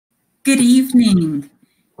Good evening.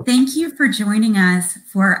 Thank you for joining us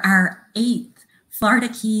for our 8th Florida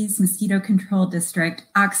Keys Mosquito Control District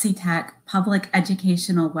Oxitec Public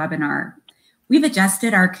Educational Webinar. We've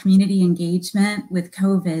adjusted our community engagement with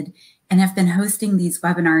COVID and have been hosting these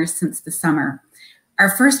webinars since the summer. Our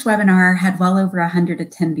first webinar had well over 100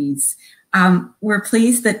 attendees. We're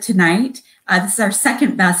pleased that tonight, this is our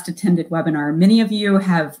second best attended webinar. Many of you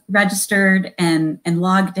have registered and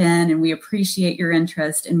logged in, and we appreciate your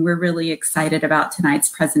interest, and we're really excited about tonight's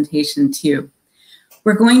presentation too.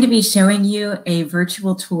 We're going to be showing you a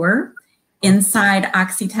virtual tour inside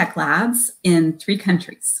Oxitec Labs in 3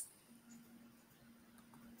 countries.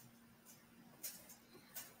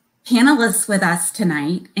 Panelists with us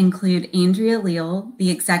tonight include Andrea Leal, the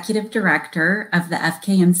Executive Director of the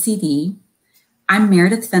FKMCD. I'm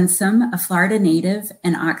Meredith Fensom, a Florida native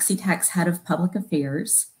and Oxitec's Head of Public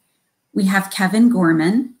Affairs. We have Kevin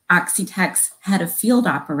Gorman, Oxitec's Head of Field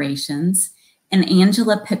Operations, and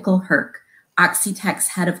Angela Pickle-Herc, Oxitec's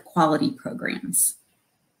Head of Quality Programs.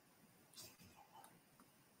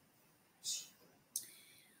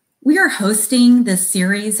 We are hosting this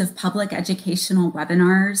series of public educational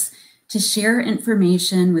webinars to share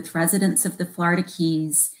information with residents of the Florida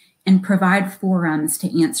Keys and provide forums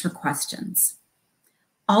to answer questions.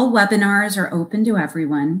 All webinars are open to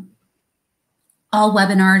everyone. All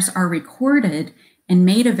webinars are recorded and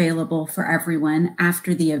made available for everyone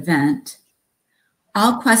after the event.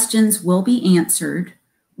 All questions will be answered.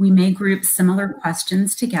 We may group similar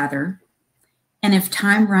questions together. And if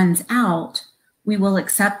time runs out, we will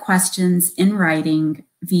accept questions in writing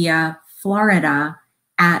via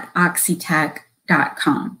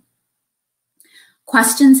florida@oxitec.com.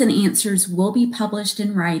 Questions and answers will be published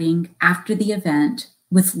in writing after the event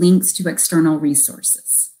with links to external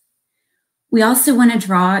resources. We also want to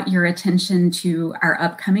draw your attention to our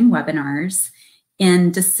upcoming webinars.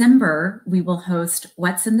 In December, we will host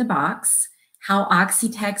What's in the Box, How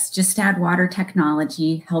Oxitec's Just Add Water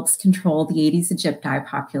technology helps control the Aedes aegypti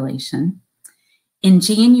population. In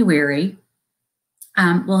January,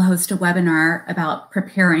 we'll host a webinar about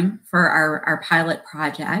preparing for our pilot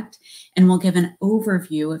project, and we'll give an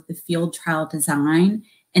overview of the field trial design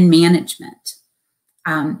and management.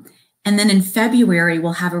 And then in February,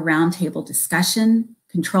 we'll have a roundtable discussion,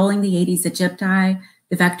 controlling the Aedes aegypti,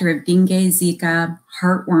 the vector of dengue, Zika,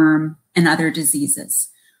 heartworm, and other diseases.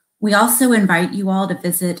 We also invite you all to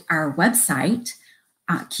visit our website,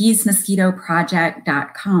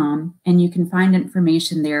 keysmosquitoproject.com, and you can find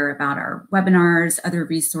information there about our webinars, other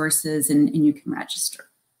resources, and you can register.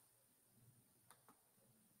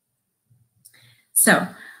 So,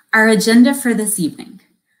 our agenda for this evening.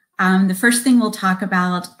 The first thing we'll talk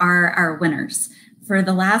about are our winners. For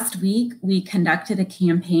the last week, we conducted a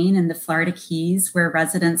campaign in the Florida Keys where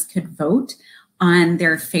residents could vote on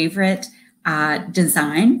their favorite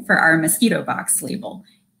design for our mosquito box label.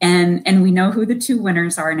 And we know who the 2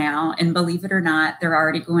 winners are now, and believe it or not, they're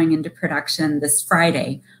already going into production this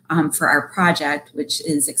Friday for our project, which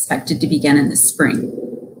is expected to begin in the spring.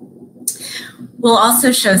 We'll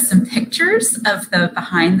also show some pictures of the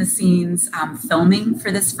behind-the-scenes filming for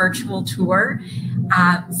this virtual tour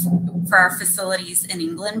for our facilities in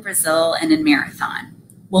England, Brazil, and in Marathon.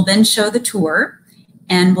 We'll then show the tour,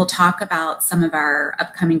 and we'll talk about some of our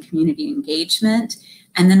upcoming community engagement,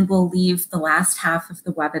 and then we'll leave the last half of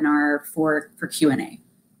the webinar for Q&A.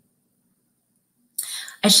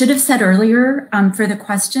 I should have said earlier, for the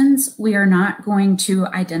questions, we are not going to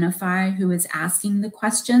identify who is asking the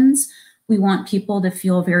questions. We want people to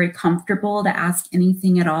feel very comfortable to ask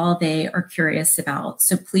anything at all they are curious about.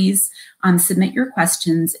 So please submit your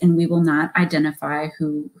questions, and we will not identify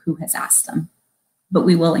who has asked them, but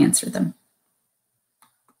we will answer them.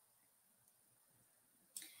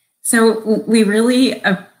 So we really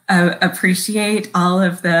appreciate all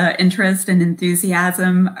of the interest and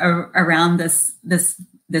enthusiasm around this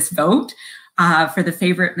vote for the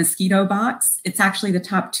favorite mosquito box. It's actually the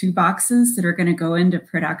top 2 boxes that are going to go into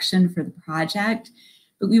production for the project.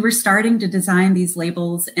 But we were starting to design these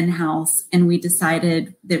labels in-house, and we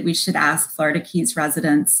decided that we should ask Florida Keys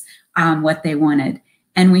residents what they wanted.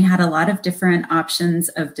 And we had a lot of different options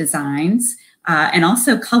of designs and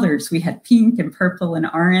also colors. We had pink and purple and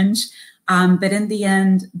orange. But in the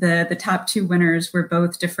end, the top 2 winners were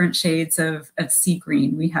both different shades of sea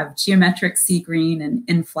green. We have geometric sea green and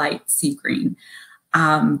in-flight sea green.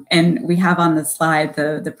 And we have on the slide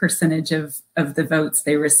the percentage of the votes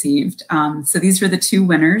they received. So these were the 2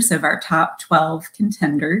 winners of our top 12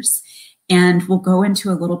 contenders. And we'll go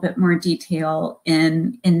into a little bit more detail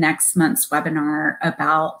in next month's webinar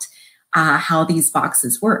about how these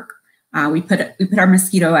boxes work. We put our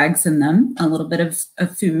mosquito eggs in them, a little bit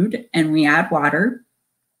of food, and we add water.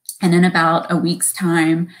 And in about a week's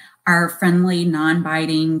time, our friendly,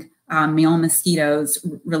 non-biting male mosquitoes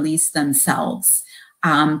release themselves.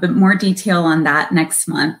 But more detail on that next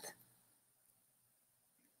month.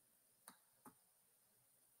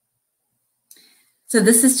 So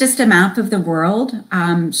this is just a map of the world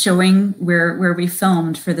showing where we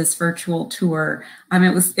filmed for this virtual tour.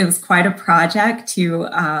 It was quite a project to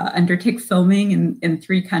undertake filming in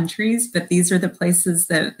 3 countries, but these are the places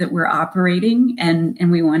that we're operating, and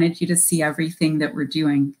we wanted you to see everything that we're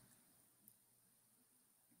doing.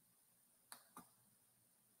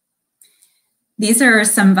 These are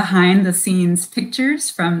some behind the scenes pictures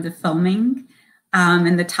from the filming.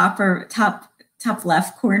 In the top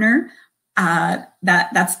left corner,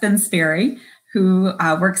 that's Ben Sperry, who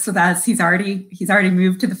works with us. He's already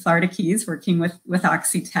moved to the Florida Keys, working with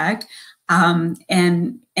Oxitec,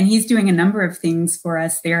 and he's doing a number of things for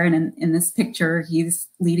us there. And in this picture, he's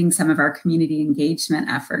leading some of our community engagement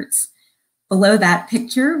efforts. Below that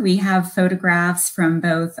picture, we have photographs from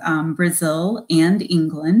both Brazil and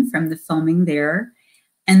England from the filming there.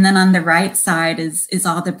 And then on the right side is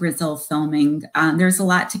all the Brazil filming. There's a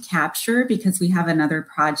lot to capture because we have another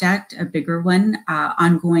project, a bigger one,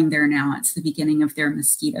 ongoing there now. It's the beginning of their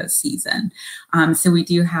mosquito season. So we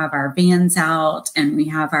do have our vans out, and we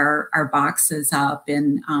have our boxes up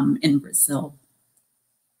in Brazil.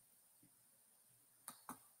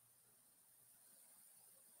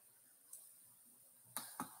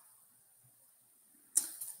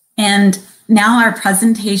 And now our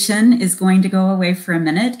presentation is going to go away for a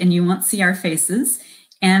minute, and you won't see our faces,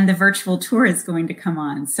 and the virtual tour is going to come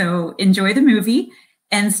on. So enjoy the movie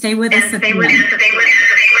and stay with us at the end.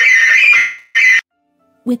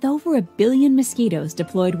 With over 1 billion mosquitoes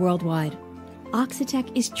deployed worldwide,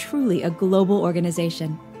 Oxitec is truly a global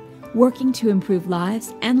organization, working to improve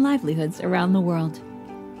lives and livelihoods around the world.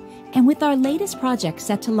 And with our latest project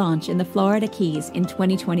set to launch in the Florida Keys in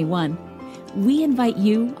 2021, we invite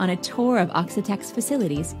you on a tour of Oxitec's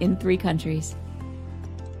facilities in 3 countries.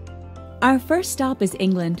 Our first stop is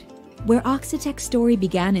England, where Oxitec's story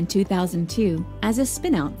began in 2002 as a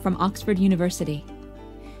spin-out from Oxford University.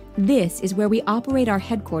 This is where we operate our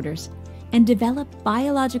headquarters and develop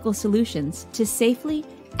biological solutions to safely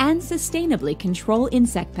and sustainably control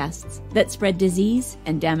insect pests that spread disease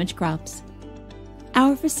and damage crops.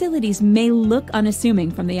 Our facilities may look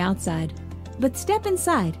unassuming from the outside, but step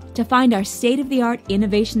inside to find our state-of-the-art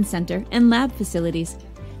innovation center and lab facilities,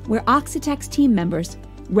 where Oxitec's team members,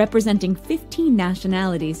 representing 15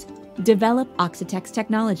 nationalities, develop Oxitec's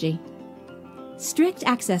technology. Strict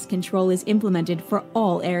access control is implemented for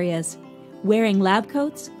all areas. Wearing lab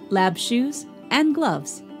coats, lab shoes, and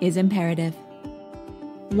gloves is imperative.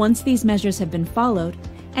 Once these measures have been followed,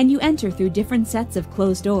 and you enter through different sets of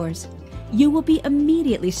closed doors, you will be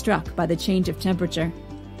immediately struck by the change of temperature.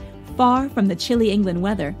 Far from the chilly England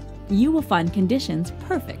weather, you will find conditions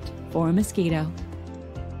perfect for a mosquito.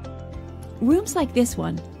 Rooms like this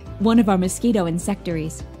one of our mosquito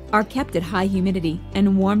insectaries, are kept at high humidity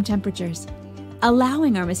and warm temperatures,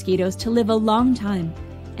 allowing our mosquitoes to live a long time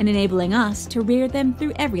and enabling us to rear them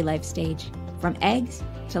through every life stage, from eggs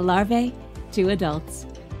to larvae to adults.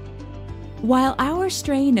 While our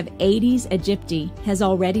strain of Aedes aegypti has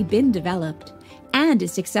already been developed and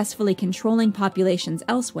is successfully controlling populations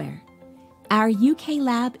elsewhere, our UK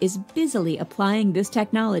lab is busily applying this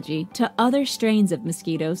technology to other strains of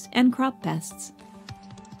mosquitoes and crop pests.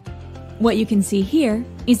 What you can see here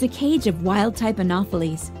is a cage of wild-type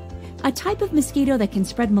Anopheles, a type of mosquito that can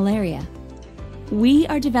spread malaria. We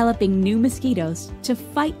are developing new mosquitoes to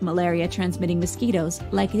fight malaria-transmitting mosquitoes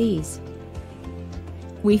like these.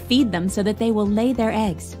 We feed them so that they will lay their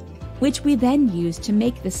eggs, which we then use to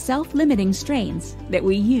make the self-limiting strains that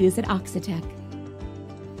we use at Oxitec.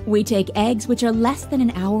 We take eggs which are less than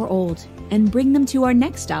an hour old and bring them to our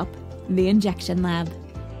next stop, the injection lab.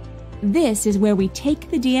 This is where we take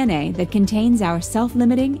the DNA that contains our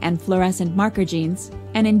self-limiting and fluorescent marker genes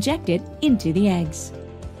and inject it into the eggs.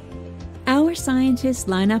 Our scientists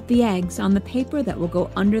line up the eggs on the paper that will go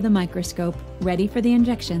under the microscope, ready for the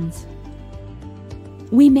injections.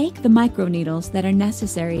 We make the microneedles that are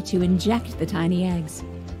necessary to inject the tiny eggs,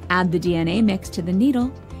 add the DNA mix to the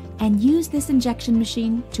needle, and use this injection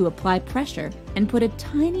machine to apply pressure and put a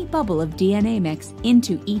tiny bubble of DNA mix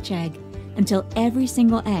into each egg until every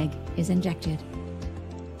single egg is injected.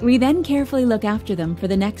 We then carefully look after them for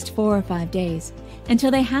the next 4 or 5 days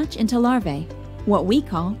until they hatch into larvae, what we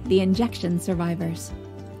call the injection survivors.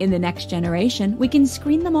 In the next generation, we can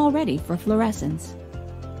screen them already for fluorescence.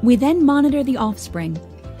 We then monitor the offspring,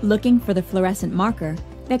 looking for the fluorescent marker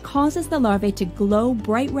that causes the larvae to glow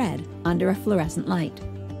bright red under a fluorescent light.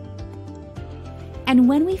 And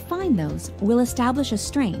when we find those, we'll establish a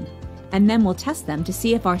strain, and then we'll test them to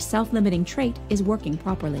see if our self-limiting trait is working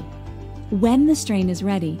properly. When the strain is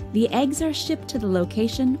ready, the eggs are shipped to the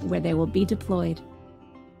location where they will be deployed.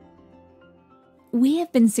 We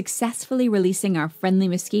have been successfully releasing our friendly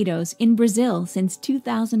mosquitoes in Brazil since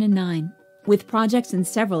 2009, with projects in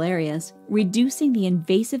several areas, reducing the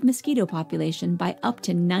invasive mosquito population by up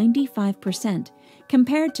to 95%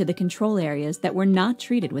 compared to the control areas that were not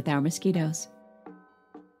treated with our mosquitoes.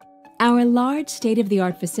 Our large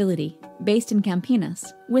state-of-the-art facility, based in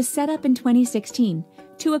Campinas, was set up in 2016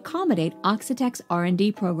 to accommodate Oxitec's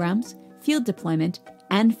R&D programs, field deployment,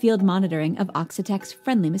 and field monitoring of Oxitec's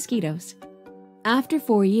friendly mosquitoes. After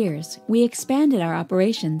 4 years, we expanded our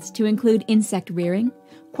operations to include insect rearing,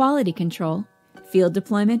 quality control, field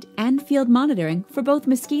deployment, and field monitoring for both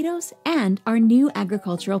mosquitoes and our new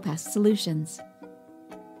agricultural pest solutions.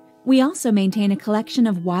 We also maintain a collection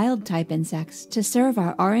of wild-type insects to serve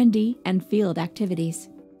our R&D and field activities.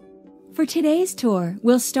 For today's tour,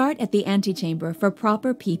 we'll start at the antechamber for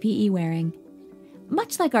proper PPE wearing.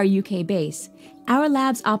 Much like our UK base, our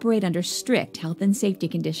labs operate under strict health and safety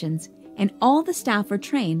conditions, and all the staff are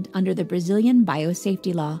trained under the Brazilian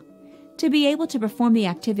biosafety law to be able to perform the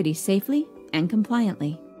activity safely and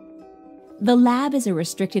compliantly. The lab is a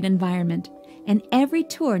restricted environment, and every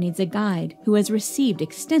tour needs a guide who has received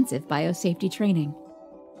extensive biosafety training.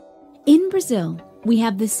 In Brazil, we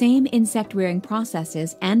have the same insect rearing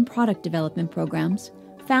processes and product development programs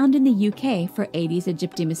found in the UK for Aedes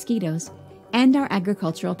aegypti mosquitoes and our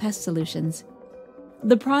agricultural pest solutions.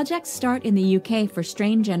 The projects start in the UK for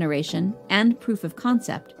strain generation and proof of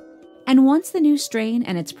concept, and once the new strain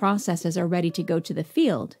and its processes are ready to go to the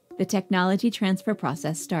field, the technology transfer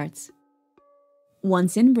process starts.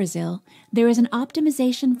 Once in Brazil, there is an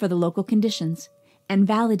optimization for the local conditions and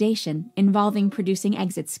validation involving producing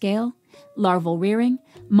eggs at scale, larval rearing,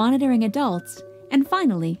 monitoring adults, and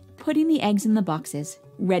finally, putting the eggs in the boxes,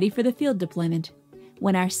 ready for the field deployment,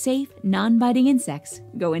 when our safe, non-biting insects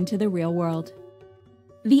go into the real world.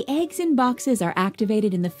 The eggs in boxes are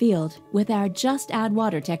activated in the field with our Just Add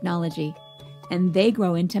Water technology, and they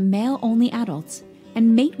grow into male-only adults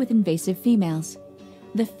and mate with invasive females.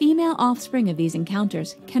 The female offspring of these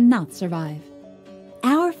encounters cannot survive.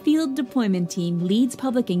 Our field deployment team leads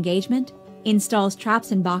public engagement, installs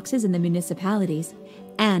traps and boxes in the municipalities,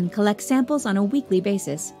 and collects samples on a weekly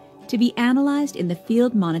basis to be analyzed in the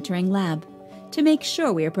field monitoring lab to make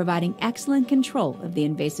sure we are providing excellent control of the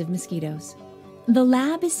invasive mosquitoes. The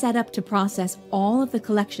lab is set up to process all of the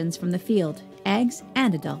collections from the field, eggs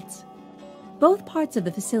and adults. Both parts of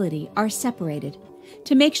the facility are separated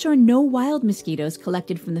to make sure no wild mosquitoes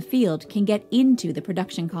collected from the field can get into the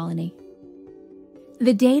production colony.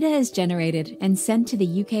 The data is generated and sent to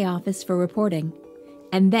the UK office for reporting,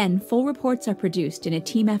 and then full reports are produced in a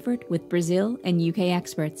team effort with Brazil and UK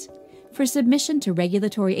experts for submission to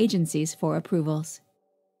regulatory agencies for approvals.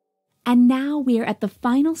 And now we are at the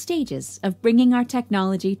final stages of bringing our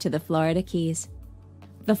technology to the Florida Keys.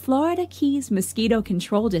 The Florida Keys Mosquito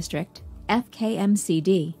Control District,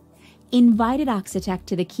 FKMCD, invited Oxitec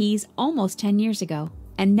to the Keys almost 10 years ago,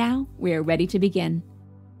 and now we are ready to begin.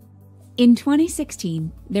 In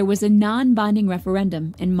 2016, there was a non-binding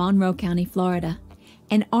referendum in Monroe County, Florida,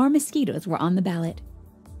 and our mosquitoes were on the ballot.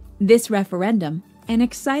 This referendum, an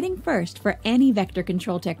exciting first for any vector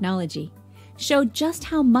control technology, showed just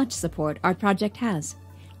how much support our project has,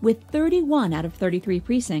 with 31 out of 33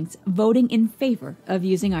 precincts voting in favor of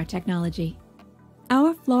using our technology.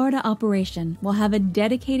 Our Florida operation will have a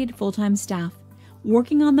dedicated full-time staff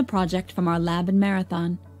working on the project from our lab in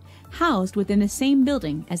Marathon, housed within the same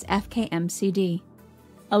building as FKMCD,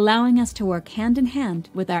 allowing us to work hand-in-hand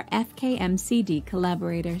with our FKMCD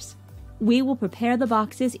collaborators. We will prepare the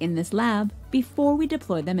boxes in this lab before we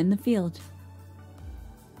deploy them in the field.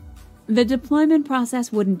 The deployment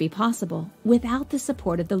process wouldn't be possible without the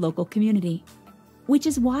support of the local community, which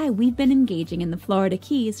is why we've been engaging in the Florida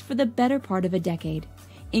Keys for the better part of a decade,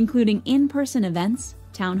 including in-person events,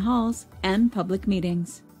 town halls, and public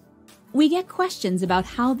meetings. We get questions about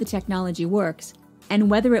how the technology works and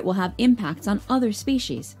whether it will have impacts on other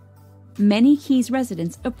species. Many Keys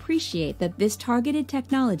residents appreciate that this targeted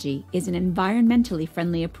technology is an environmentally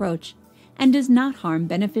friendly approach and does not harm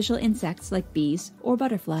beneficial insects like bees or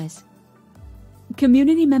butterflies.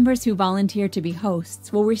 Community members who volunteer to be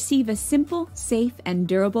hosts will receive a simple, safe, and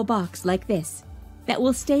durable box like this that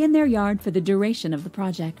will stay in their yard for the duration of the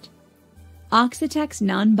project. Oxitec's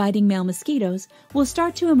non-biting male mosquitoes will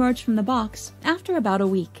start to emerge from the box after about a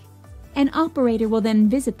week. An operator will then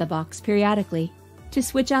visit the box periodically to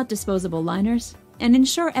switch out disposable liners and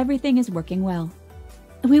ensure everything is working well.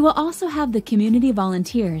 We will also have the community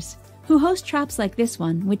volunteers who host traps like this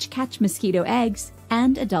one, which catch mosquito eggs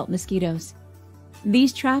and adult mosquitoes.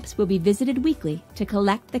 These traps will be visited weekly to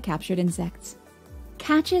collect the captured insects.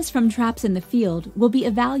 Catches from traps in the field will be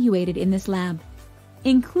evaluated in this lab,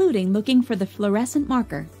 including looking for the fluorescent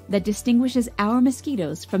marker that distinguishes our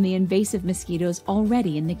mosquitoes from the invasive mosquitoes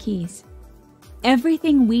already in the Keys.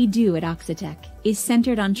 Everything we do at Oxitec is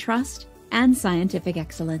centered on trust and scientific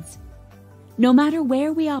excellence. No matter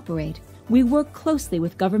where we operate, we work closely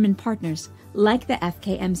with government partners like the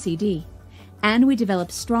FKMCD, and we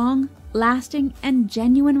develop strong, lasting, and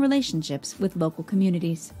genuine relationships with local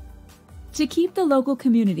communities. To keep the local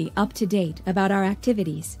community up to date about our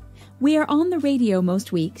activities, we are on the radio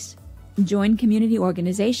most weeks, join community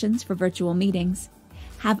organizations for virtual meetings,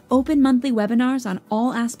 have open monthly webinars on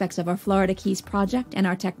all aspects of our Florida Keys project and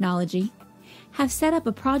our technology, have set up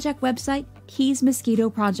a project website,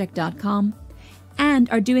 keysmosquitoproject.com, and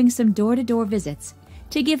are doing some door-to-door visits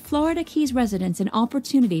to give Florida Keys residents an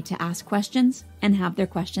opportunity to ask questions and have their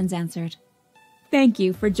questions answered. Thank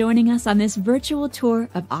you for joining us on this virtual tour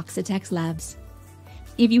of Oxitec's labs.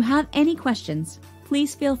 If you have any questions,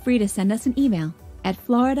 please feel free to send us an email at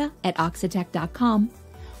florida@oxitec.com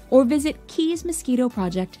or visit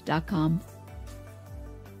keysmosquitoproject.com.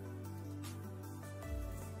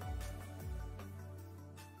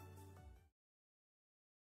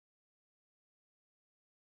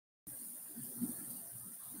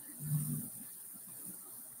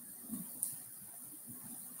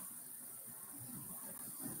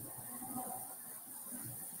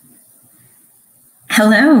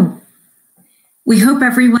 Hello. We hope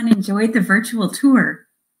everyone enjoyed the virtual tour.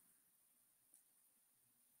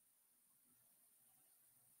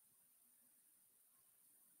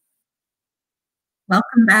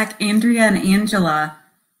 Welcome back, Andrea and Angela.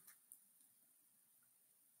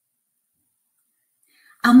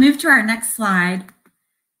 I'll move to our next slide.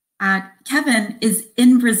 Kevin is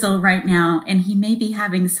in Brazil right now, and he may be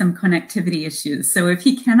having some connectivity issues. So if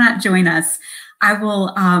he cannot join us,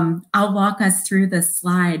 I'll walk us through this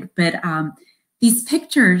slide. But these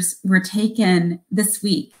pictures were taken this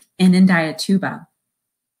week in Indaiatuba,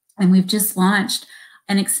 and we've just launched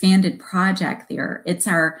an expanded project there. It's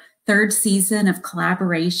our third season of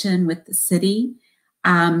collaboration with the city.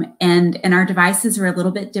 And our devices are a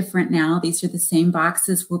little bit different now. These are the same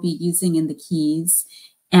boxes we'll be using in the Keys.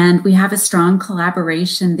 And we have a strong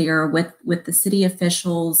collaboration there with the city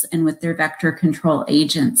officials and with their vector control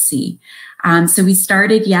agency. So we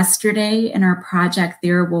started yesterday, and our project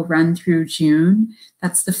there will run through June.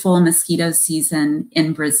 That's the full mosquito season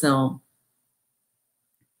in Brazil.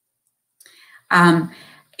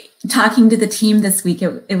 Talking to the team this week,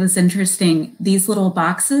 it was interesting. These little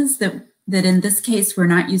boxes that in this case, we're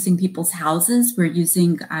not using people's houses, we're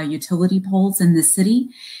using utility poles in the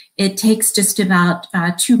city. It takes just about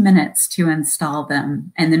 2 minutes to install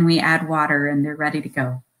them, and then we add water and they're ready to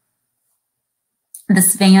go.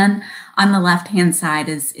 This van on the left-hand side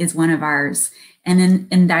is one of ours. And in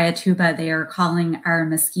Indaiatuba, they are calling our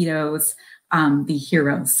mosquitoes the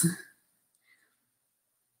heroes.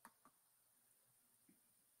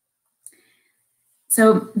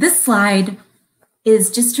 So this slide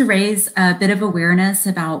is just to raise a bit of awareness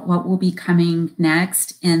about what will be coming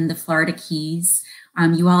next in the Florida Keys.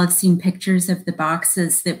 You all have seen pictures of the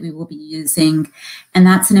boxes that we will be using, and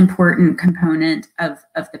that's an important component of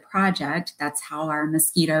the project. That's how our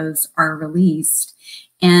mosquitoes are released.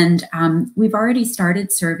 And we've already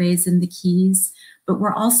started surveys in the Keys, but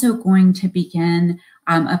we're also going to begin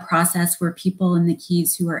a process where people in the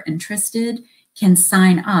Keys who are interested can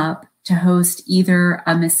sign up to host either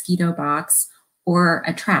a mosquito box or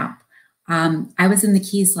a trap. I was in the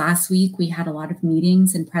Keys last week. We had a lot of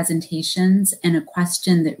meetings and presentations, and a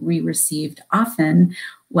question that we received often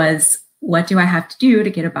was, what do I have to do to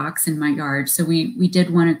get a box in my yard? So we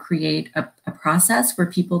did want to create a process where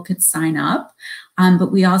people could sign up,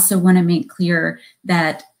 but we also want to make clear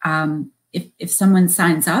that if someone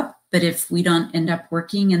signs up, but if we don't end up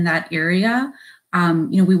working in that area,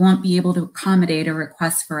 we won't be able to accommodate a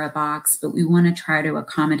request for a box, but we want to try to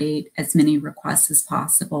accommodate as many requests as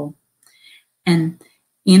possible. And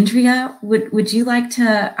Andrea, would you like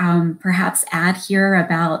to perhaps add here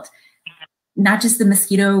about not just the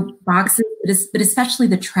mosquito boxes, but especially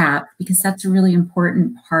the trap, because that's a really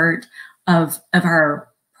important part of our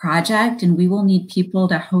project, and we will need people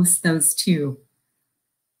to host those too.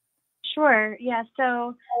 Sure. Yeah.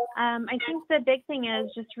 So I think the big thing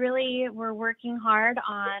is just really we're working hard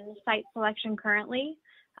on site selection currently.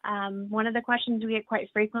 One of the questions we get quite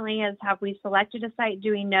frequently is, have we selected a site?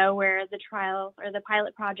 Do we know where the trial or the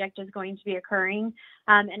pilot project is going to be occurring?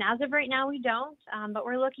 And as of right now, we don't, but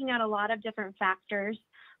we're looking at a lot of different factors,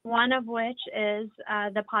 one of which is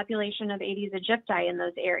the population of Aedes aegypti in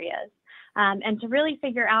those areas. And to really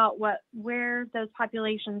figure out where those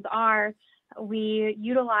populations are, we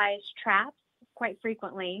utilize traps quite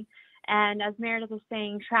frequently. And as Meredith was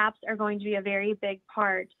saying, traps are going to be a very big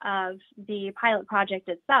part of the pilot project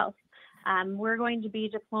itself. We're going to be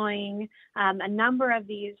deploying a number of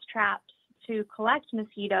these traps to collect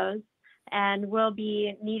mosquitoes, and we'll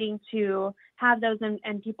be needing to have those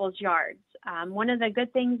in people's yards. One of the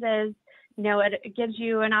good things is, it gives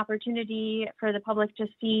you an opportunity for the public to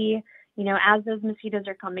see, as those mosquitoes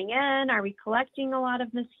are coming in, are we collecting a lot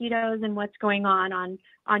of mosquitoes and what's going on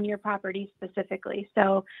your property specifically.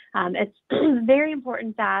 So it's very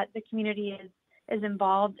important that the community is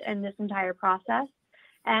involved in this entire process.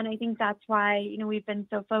 And I think that's why, we've been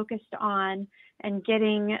so focused on and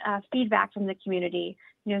getting feedback from the community,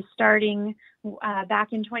 starting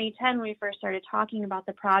back in 2010, when we first started talking about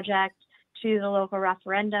the project, to the local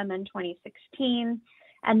referendum in 2016.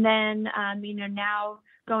 And then, now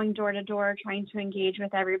going door to door, trying to engage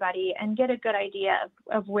with everybody and get a good idea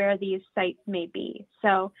of where these sites may be.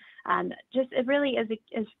 So it really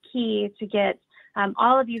is key to get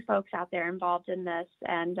all of you folks out there involved in this.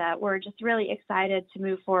 And we're just really excited to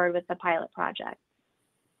move forward with the pilot project.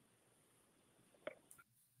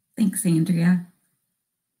 Thanks, Andrea.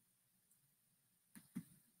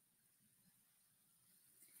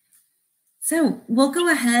 So we'll go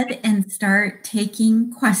ahead and start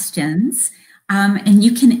taking questions. And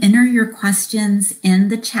you can enter your questions in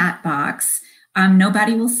the chat box.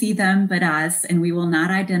 Nobody will see them but us, and we will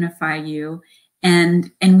not identify you.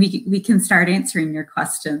 And we can start answering your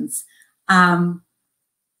questions.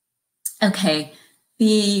 Okay,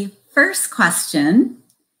 the first question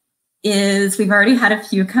is, we've already had a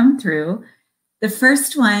few come through. The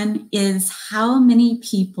first one is, how many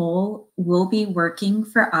people will be working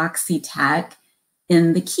for Oxitec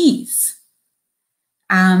in the Keys?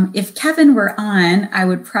 If Kevin were on, I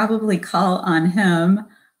would probably call on him,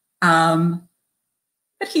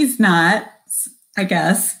 but he's not, I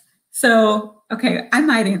guess. So, okay, I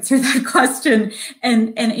might answer that question.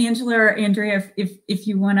 And Angela or Andrea, if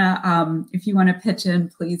you wanna pitch in,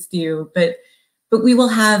 please do. But we will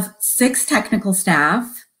have 6 technical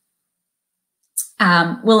staff.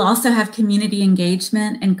 We'll also have community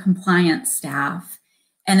engagement and compliance staff.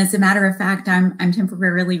 And as a matter of fact, I'm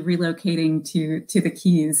temporarily relocating to the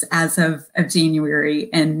Keys as of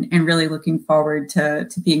January, and really looking forward to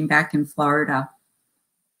being back in Florida.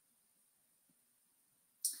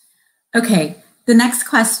 Okay, the next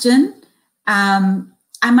question,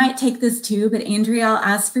 I might take this too, but Andrea, I'll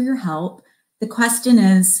ask for your help. The question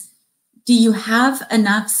is, do you have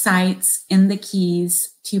enough sites in the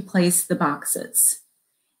Keys to place the boxes?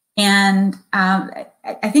 And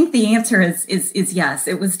I think the answer is yes.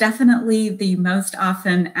 It was definitely the most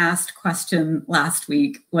often asked question last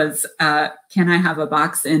week was, can I have a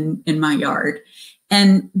box in my yard?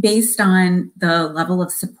 And based on the level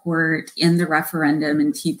of support in the referendum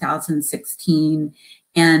in 2016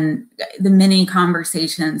 and the many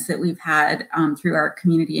conversations that we've had through our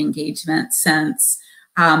community engagement since,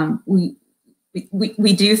 we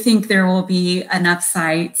do think there will be enough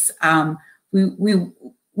sites.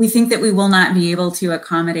 We think that we will not be able to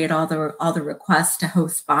accommodate all the requests to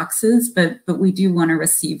host boxes, but we do want to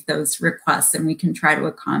receive those requests, and we can try to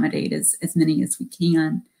accommodate as many as we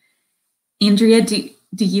can. Andrea,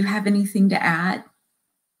 do you have anything to add?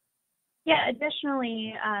 Yeah,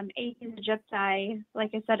 additionally, Aedes aegypti,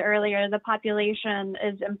 like I said earlier, the population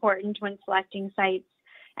is important when selecting sites.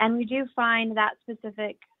 And we do find that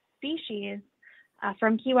specific species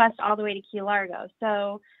from Key West all the way to Key Largo.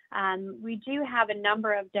 So we do have a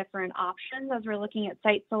number of different options as we're looking at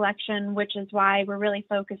site selection, which is why we're really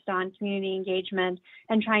focused on community engagement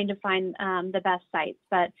and trying to find the best sites.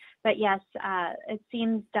 But yes, it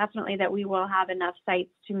seems definitely that we will have enough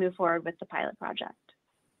sites to move forward with the pilot project.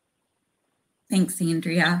 Thanks,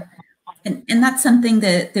 Andrea. And that's something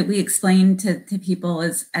that we explain to people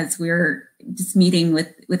as we're just meeting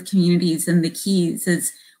with communities in the Keys,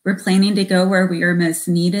 is we're planning to go where we are most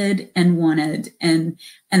needed and wanted. And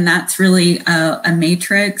that's really a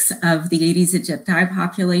matrix of the Aedes aegypti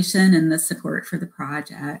population and the support for the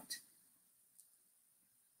project.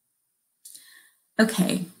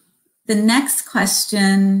 Okay, the next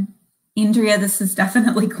question, Andrea, this is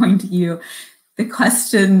definitely going to you. The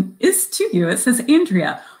question is to you. It says,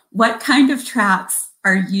 Andrea, what kind of traps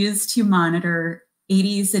are used to monitor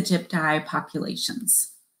Aedes aegypti populations?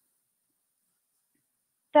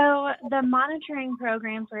 So the monitoring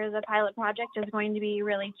program for the pilot project is going to be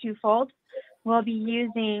really twofold. We'll be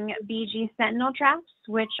using BG Sentinel traps,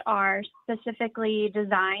 which are specifically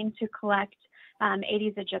designed to collect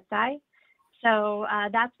Aedes aegypti. So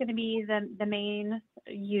that's going to be the main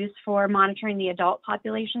use for monitoring the adult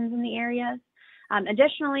populations in the areas.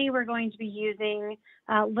 Additionally, we're going to be using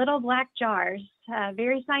little black jars,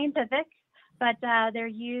 very scientific, but they're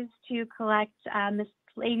used to collect Aedes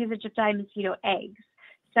aegypti mosquito eggs.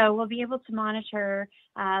 So we'll be able to monitor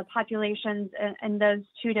populations in those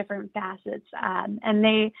two different facets. And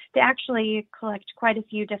they actually collect quite a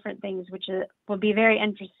few different things, which will be very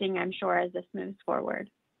interesting, I'm sure, as this moves forward.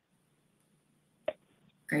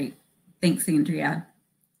 Great. Thanks, Andrea.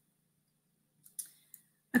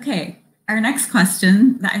 Okay, our next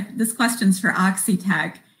question, this question's for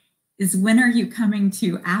Oxitec, is when are you coming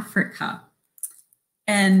to Africa?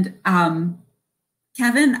 And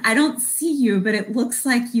Kevin, I don't see you, but it looks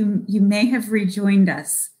like you may have rejoined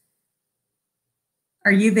us.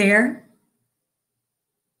 Are you there?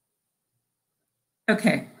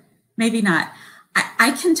 Okay, maybe not.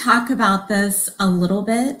 I can talk about this a little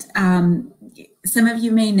bit. Some of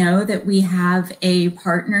you may know that we have a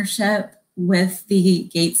partnership with the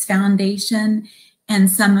Gates Foundation, and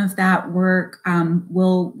some of that work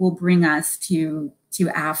will bring us to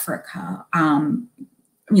Africa. I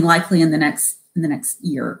mean, likely in the next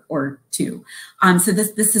year or two. So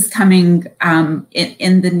this is coming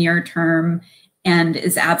in the near term and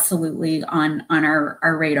is absolutely on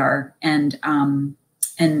our radar. And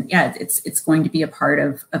yeah, it's going to be a part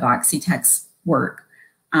of Oxitec's work.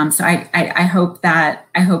 So I hope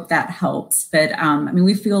that helps. But I mean,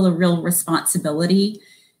 we feel a real responsibility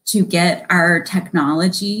to get our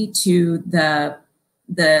technology to the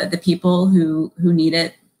people who need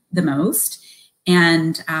it the most.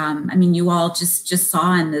 And I mean, you all just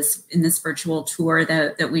saw in this virtual tour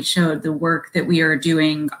that we showed the work that we are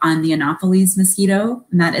doing on the Anopheles mosquito,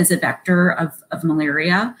 and that is a vector of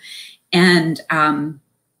malaria. And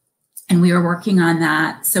we are working on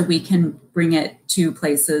that so we can bring it to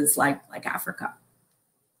places like Africa.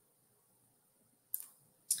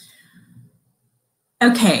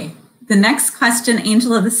 Okay, the next question,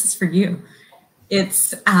 Angela, this is for you.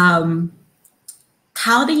 It's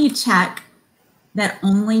how do you check that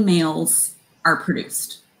only males are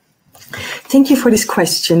produced? Thank you for this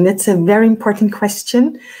question. That's a very important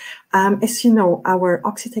question. As you know, our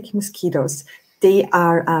Oxitec mosquitoes, they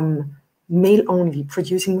are male-only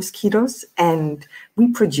producing mosquitoes, and we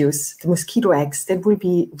produce the mosquito eggs that will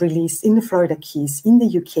be released in the Florida Keys, in the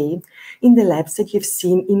UK, in the labs that you've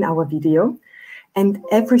seen in our video. And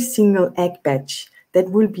every single egg batch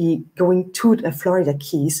that will be going to the Florida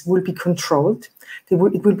Keys will be controlled. It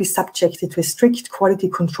will be subjected to a strict quality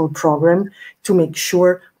control program to make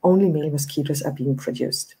sure only male mosquitoes are being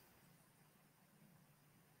produced.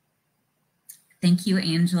 Thank you,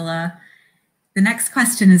 Angela. The next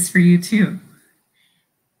question is for you too.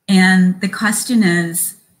 And the question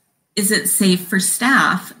is it safe for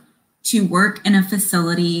staff to work in a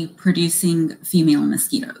facility producing female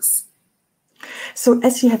mosquitoes? So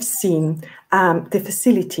as you have seen, the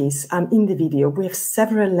facilities in the video, we have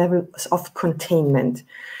several levels of containment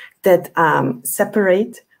that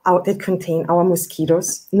that contain our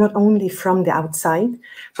mosquitoes, not only from the outside,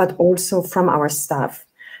 but also from our staff.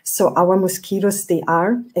 So our mosquitoes, they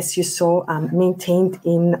are, as you saw, maintained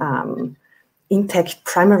in intact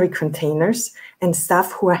primary containers, and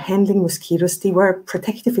staff who are handling mosquitoes, they wear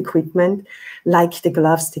protective equipment like the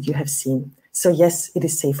gloves that you have seen. So yes, it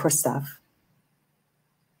is safe for staff.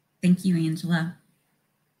 Thank you, Angela.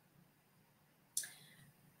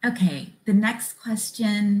 Okay, the next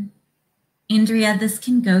question, Andrea, this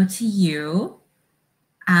can go to you.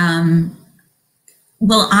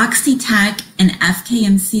 Will Oxitec and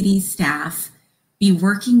FKMCD staff be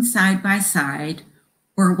working side by side,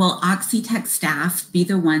 or will Oxitec staff be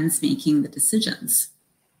the ones making the decisions?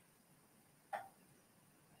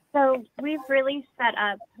 So we've really set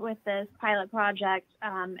up with this pilot project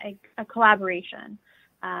a collaboration.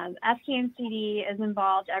 FKMCD is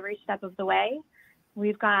involved every step of the way.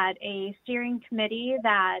 We've got a steering committee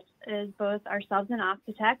that is both ourselves and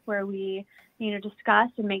Oxitec, where we discuss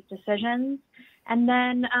and make decisions. And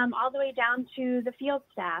then all the way down to the field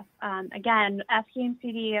staff. Again,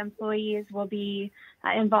 FKMCD employees will be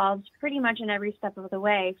involved pretty much in every step of the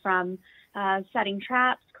way, from setting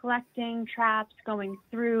traps, collecting traps, going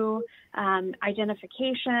through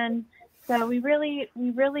identification. So we really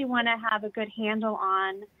want to have a good handle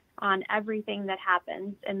on everything that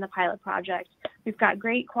happens in the pilot project. We've got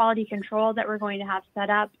great quality control that we're going to have set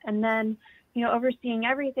up. And then, overseeing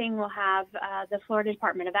everything, we'll have the Florida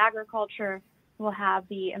Department of Agriculture. We'll have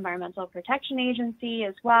the Environmental Protection Agency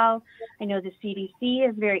as well. I know the CDC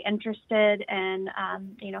is very interested in,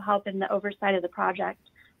 help in the oversight of the project.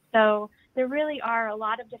 So there really are a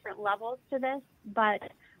lot of different levels to this, but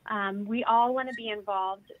we all want to be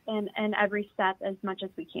involved in every step as much as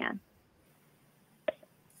we can.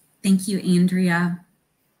 Thank you, Andrea.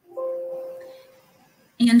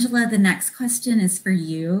 Angela, the next question is for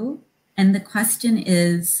you. And the question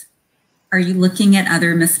is, are you looking at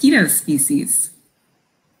other mosquito species?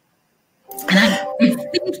 And I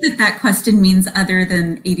think that question means other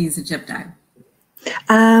than Aedes aegypti.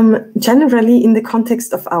 Generally, in the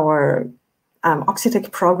context of our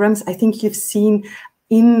Oxitec programs, I think you've seen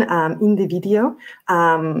in the video,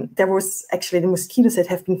 there was actually the mosquitoes that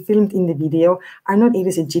have been filmed in the video are not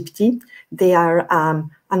Aedes aegypti, they are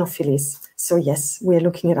Anopheles. So yes, we're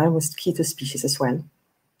looking at our mosquito species as well.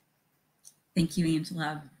 Thank you,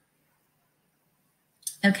 Angela.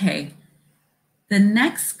 Okay, the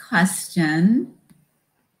next question,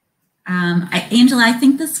 Angela, I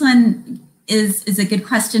think this one is a good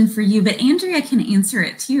question for you, but Andrea can answer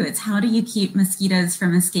it too. It's how do you keep mosquitoes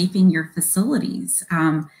from escaping your facilities?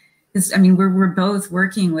 Because I mean, we're both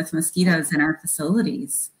working with mosquitoes in our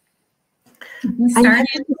facilities. I'm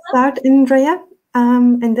happy to start, Andrea,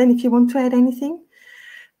 and then if you want to add anything.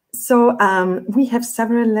 So we have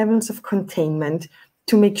several levels of containment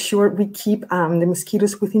to make sure we keep the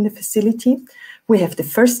mosquitoes within the facility. We have the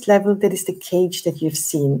first level, that is the cage that you've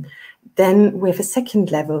seen. Then we have a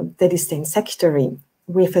second level, that is the insectary.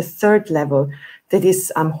 We have a third level, that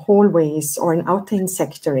is hallways or an outer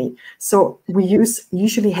insectary. So we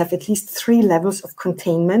usually have at least 3 levels of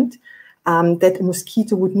containment that a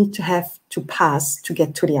mosquito would need to have to pass to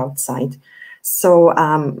get to the outside. So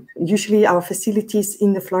usually our facilities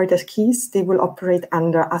in the Florida Keys, they will operate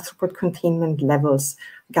under arthropod containment levels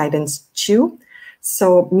guidance 2.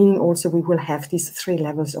 So meaning also we will have these 3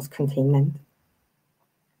 levels of containment.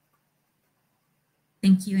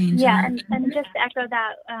 Thank you, Angela. Yeah, and just to echo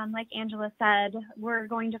that, like Angela said, we're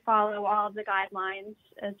going to follow all of the guidelines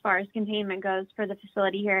as far as containment goes for the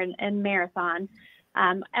facility here in Marathon.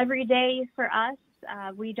 Every day for us,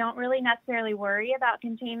 we don't really necessarily worry about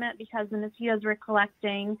containment because the mosquitoes we're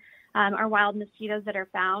collecting are wild mosquitoes that are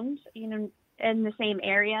found, in the same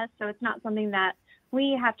area. So it's not something that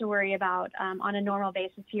we have to worry about on a normal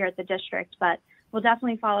basis here at the district, but we'll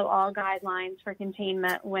definitely follow all guidelines for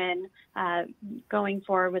containment when going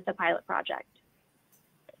forward with the pilot project.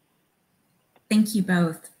 Thank you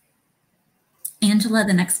both. Angela,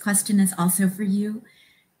 the next question is also for you.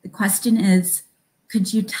 The question is,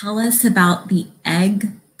 could you tell us about the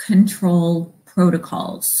egg control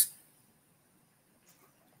protocols?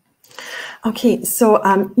 Okay, so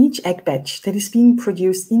each egg batch that is being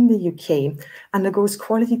produced in the UK undergoes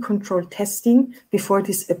quality control testing before it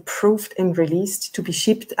is approved and released to be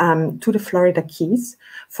shipped to the Florida Keys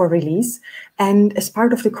for release. And as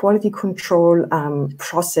part of the quality control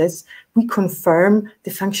process, we confirm the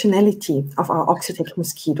functionality of our Oxitec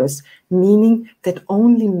mosquitoes, meaning that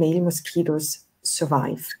only male mosquitoes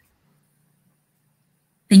survive.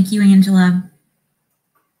 Thank you, Angela.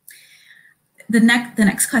 The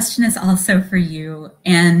next question is also for you,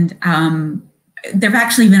 and there have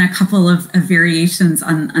actually been a couple of variations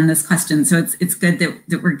on this question, so it's good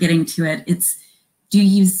that we're getting to it. It's, do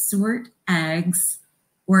you sort eggs,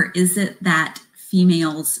 or is it that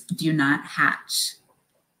females do not hatch?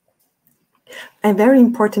 A very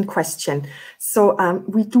important question. So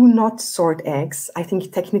we do not sort eggs. I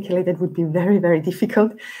think technically that would be very, very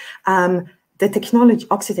difficult. The technology,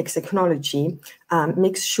 Oxitec's technology,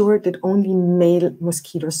 makes sure that only male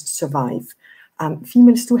mosquitoes survive.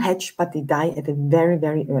 Females do hatch, but they die at a very,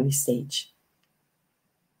 very early stage.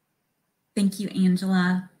 Thank you,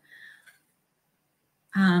 Angela.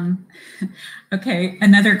 Okay,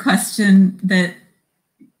 another question that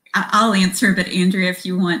I'll answer, but Andrea, if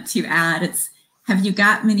you want to add, it's, have you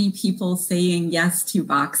got many people saying yes to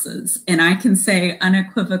boxes? And I can say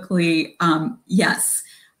unequivocally, yes.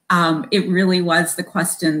 It really was the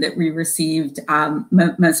question that we received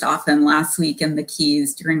most often last week in the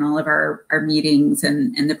Keys during all of our meetings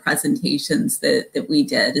and the presentations that we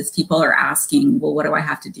did, is people are asking, well, what do I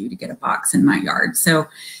have to do to get a box in my yard? So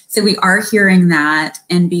we are hearing that,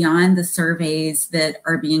 and beyond the surveys that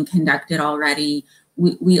are being conducted already,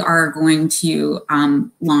 we are going to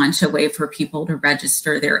launch a way for people to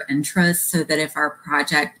register their interest so that if our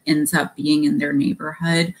project ends up being in their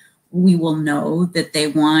neighborhood, we will know that they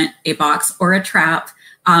want a box or a trap.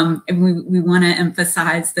 And we want to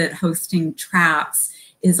emphasize that hosting traps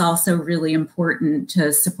is also really important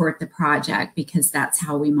to support the project, because that's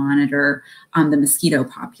how we monitor the mosquito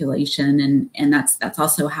population, and that's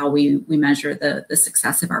also how we measure the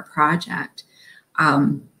success of our project.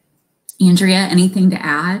 Andrea, anything to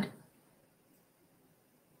add?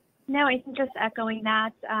 No, I think just echoing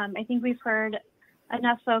that. I think we've heard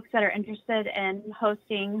enough folks that are interested in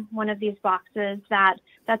hosting one of these boxes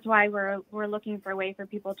that's why we're looking for a way for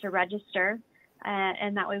people to register,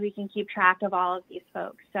 and that way we can keep track of all of these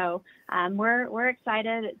folks. So we're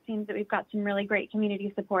excited. It seems that we've got some really great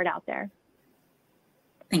community support out there.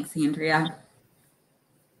 Thanks, Andrea.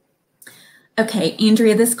 Okay,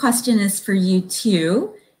 Andrea, this question is for you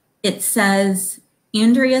too. It says,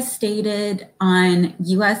 Andrea stated on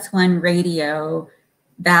US1 radio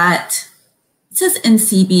that, it says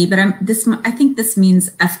NCB, but I think this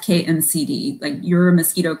means FKMCD, like your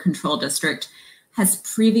mosquito control district, has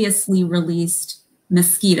previously released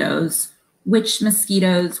mosquitoes. Which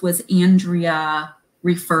mosquitoes was Andrea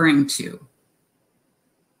referring to?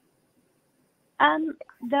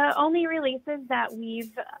 The only releases that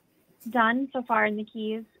we've done so far in the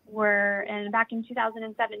Keys were back in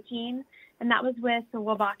 2017, and that was with the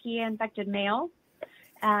Wolbachia infected male.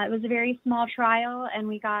 It was a very small trial, and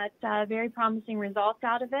we got very promising results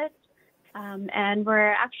out of it. And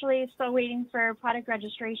we're actually still waiting for product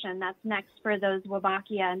registration. That's next for those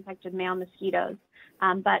Wolbachia infected male mosquitoes.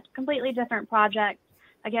 But completely different project.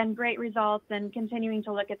 Again, great results, and continuing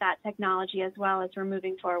to look at that technology as well as we're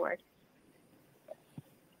moving forward.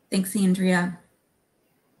 Thanks, Andrea.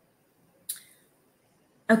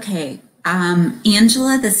 Okay,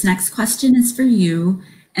 Angela, this next question is for you.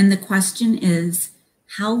 And the question is,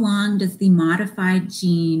 how long does the modified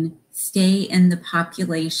gene stay in the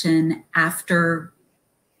population after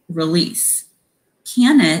release?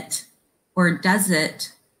 Can it or does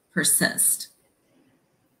it persist?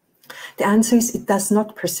 The answer is it does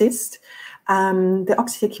not persist. The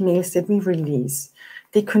Oxitec males that we release,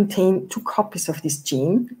 they contain 2 copies of this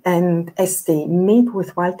gene, and as they mate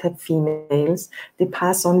with wild-type females, they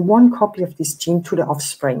pass on 1 copy of this gene to the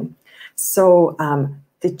offspring. So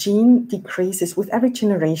the gene decreases with every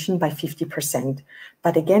generation by 50%.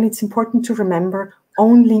 But again, it's important to remember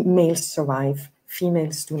only males survive,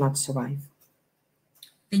 females do not survive.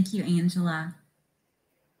 Thank you, Angela.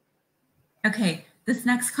 Okay, this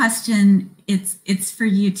next question, it's for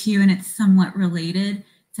you too, and it's somewhat related.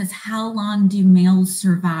 It says, how long do males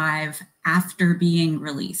survive after being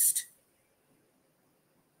released?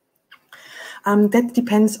 That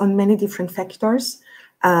depends on many different factors.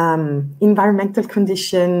 Environmental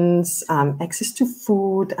conditions, access to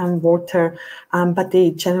food and water, but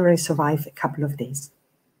they generally survive a couple of days.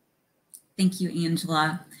 Thank you,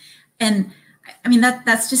 Angela. And I mean,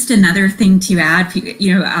 that's just another thing to add,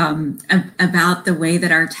 about the way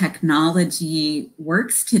that our technology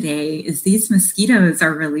works today is these mosquitoes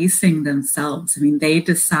are releasing themselves. I mean, they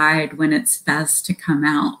decide when it's best to come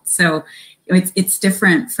out. So it's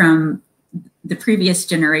different from the previous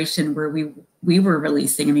generation where we were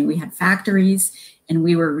releasing. I mean, we had factories and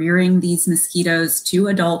we were rearing these mosquitoes to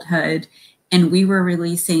adulthood, and we were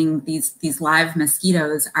releasing these live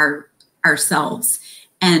mosquitoes ourselves.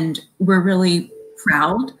 And we're really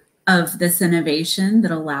proud of this innovation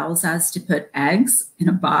that allows us to put eggs in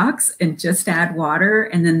a box and just add water,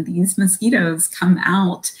 and then these mosquitoes come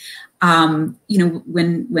out, when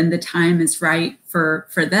the time is right for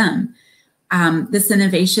them. This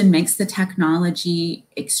innovation makes the technology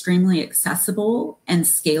extremely accessible and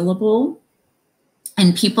scalable.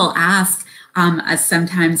 And people ask us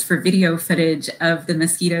sometimes for video footage of the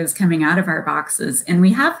mosquitoes coming out of our boxes. And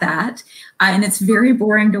we have that. And it's very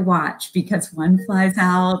boring to watch because one flies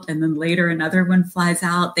out and then later another one flies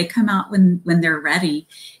out. They come out when they're ready.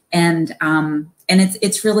 And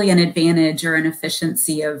it's really an advantage or an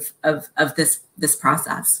efficiency of this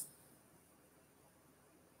process.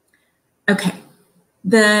 Okay,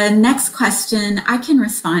 the next question, I can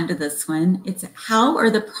respond to this one. It's how are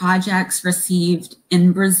the projects received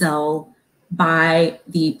in Brazil by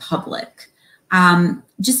the public?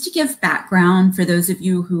 Just to give background for those of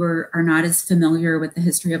you who are not as familiar with the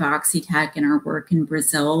history of Oxitec and our work in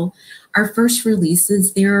Brazil, our first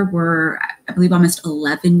releases there were, I believe, almost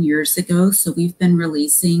 11 years ago. So we've been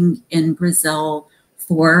releasing in Brazil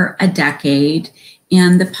for a decade.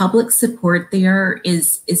 And the public support there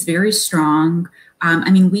is very strong. I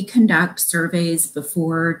mean, we conduct surveys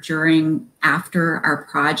before, during, after our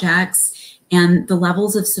projects, and the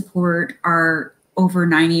levels of support are over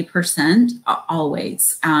 90%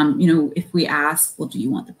 always. If we ask, well, do you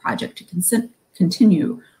want the project to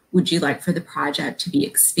continue? Would you like for the project to be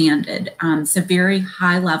expanded? So very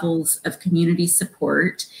high levels of community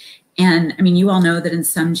support. And I mean, you all know that in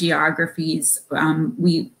some geographies,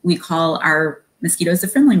 we call our mosquitoes the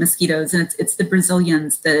friendly mosquitoes, and it's the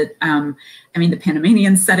Brazilians that, I mean, the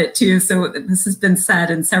Panamanians said it too. So this has been said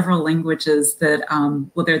in several languages that,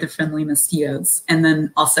 well, they're the friendly mosquitoes. And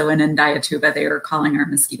then also in Indaiatuba, they are calling our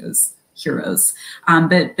mosquitoes heroes,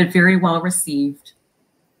 but very well received.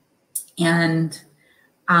 And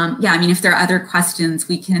yeah, I mean, if there are other questions,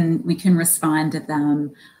 we can respond to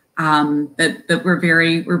them. But we're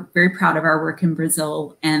very proud of our work in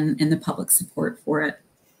Brazil and the public support for it.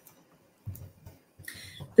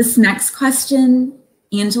 This next question,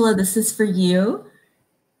 Angela, this is for you.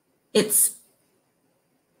 It's,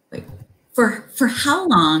 wait, for how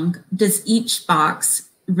long does each box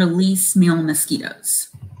release male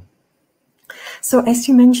mosquitoes? So as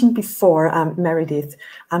you mentioned before, Meredith,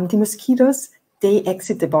 the mosquitoes, they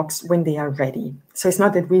exit the box when they are ready. So it's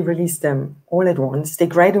not that we release them all at once. They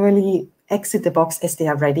gradually exit the box as they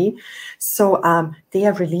are ready. So they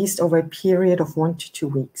are released over a period of 1 to 2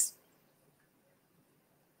 weeks.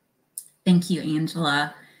 Thank you,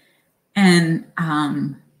 Angela. And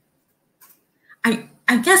I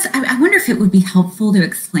guess I wonder if it would be helpful to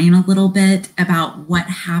explain a little bit about what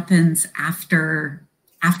happens after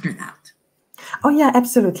that. Oh yeah,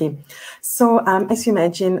 absolutely. So as you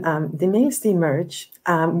imagine, the males, they emerge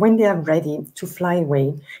when they are ready to fly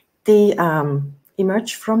away. They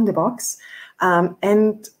emerge from the box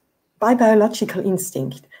and by biological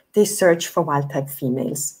instinct, they search for wild-type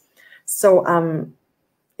females. So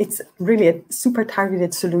it's really a super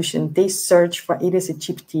targeted solution. They search for Aedes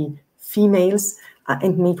aegypti females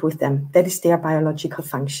and mate with them. That is their biological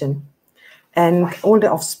function. And all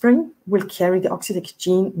the offspring will carry the Oxitec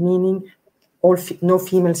gene, meaning no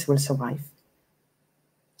females will survive.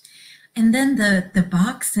 And then the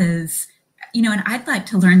boxes, you know, and I'd like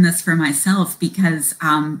to learn this for myself because,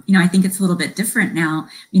 you know, I think it's a little bit different now. I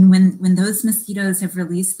mean, when those mosquitoes have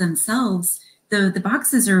released themselves, the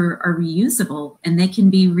boxes are reusable and they can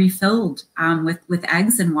be refilled with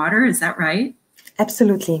eggs and water. Is that right?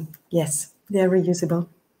 Absolutely. Yes, they're reusable.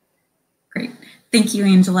 Great. Thank you,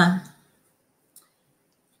 Angela.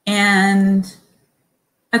 And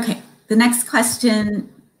okay, the next question,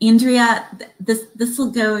 Andrea, this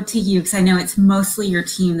will go to you because I know it's mostly your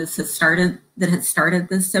team that has started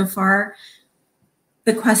this so far.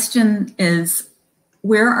 The question is,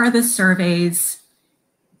 where are the surveys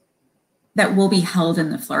that will be held in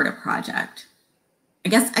the Florida project? I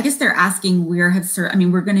guess they're asking where I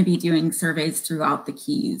mean, we're going to be doing surveys throughout the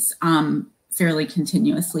Keys fairly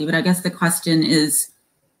continuously, but I guess the question is,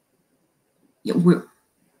 okay,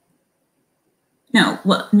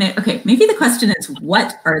 maybe the question is,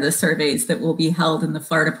 what are the surveys that will be held in the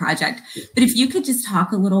Florida project? But if you could just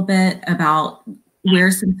talk a little bit about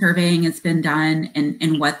where some surveying has been done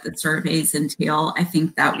and what the surveys entail, I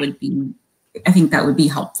think that would be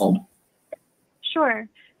helpful. Sure.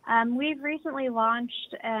 We've recently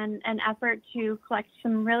launched an effort to collect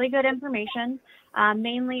some really good information,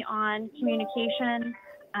 mainly on communication,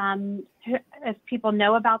 if people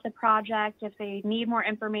know about the project, if they need more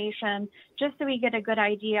information, just so we get a good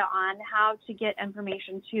idea on how to get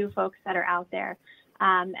information to folks that are out there.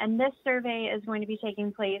 And this survey is going to be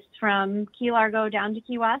taking place from Key Largo down to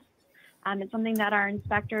Key West. It's something that our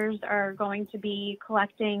inspectors are going to be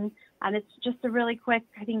collecting. It's just a really quick,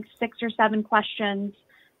 I think 6 or 7 questions,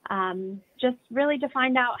 just really to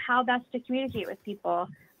find out how best to communicate with people.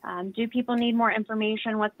 Do people need more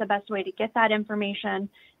information? What's the best way to get that information?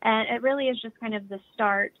 And it really is just kind of the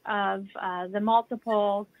start of the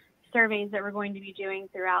multiple surveys that we're going to be doing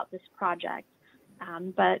throughout this project.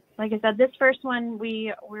 But like I said, this first one,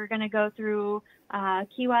 we're going to go through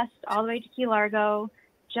Key West all the way to Key Largo.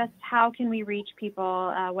 Just how can we reach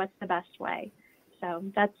people? What's the best way? So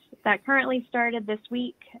that currently started this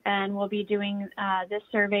week, and we'll be doing this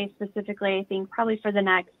survey specifically, I think, probably for the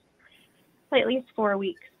next at least 4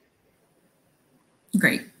 weeks.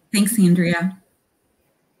 Great. Thanks, Andrea.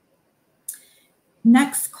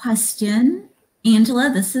 Next question,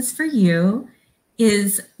 Angela, this is for you,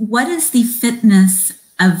 is what is the fitness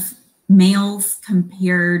of males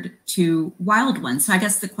compared to wild ones? So I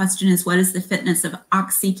guess the question is, what is the fitness of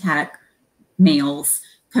Oxitec males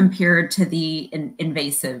compared to the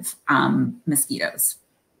invasive mosquitoes?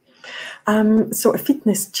 So a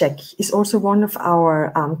fitness check is also one of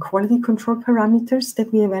our quality control parameters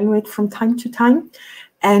that we evaluate from time to time.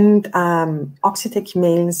 And Oxitec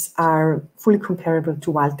males are fully comparable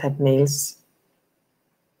to wild-type males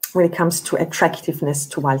when it comes to attractiveness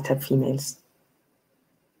to wild-type females.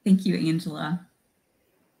 Thank you, Angela.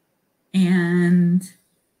 And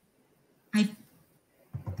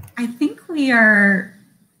I think we are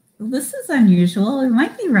this is unusual. We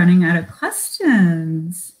might be running out of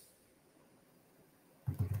questions.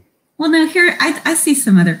 Well, no, here, I see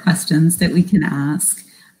some other questions that we can ask.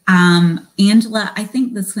 Angela, I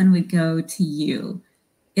think this one would go to you.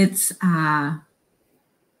 It's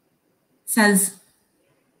says,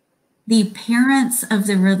 the parents of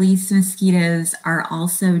the released mosquitoes are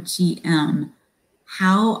also GM.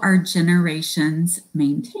 How are generations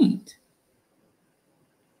maintained?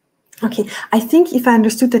 Okay, I think if I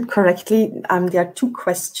understood that correctly, there are two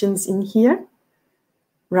questions in here,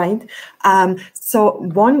 right? So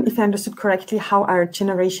one, if I understood correctly, how are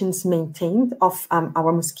generations maintained of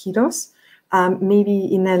our mosquitoes? Maybe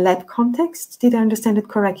in a lab context, did I understand it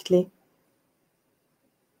correctly?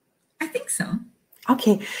 I think so.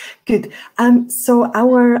 Okay, good. So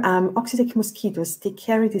our Oxitec mosquitoes, they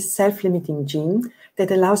carry this self-limiting gene that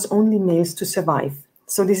allows only males to survive.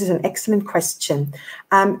 So this is an excellent question.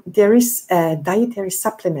 There is a dietary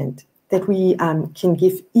supplement that we can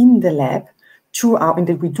give in the lab to our, and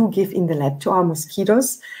that we do give in the lab to our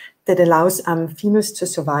mosquitoes that allows females to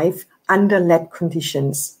survive under lab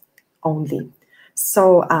conditions only.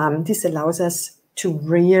 So this allows us to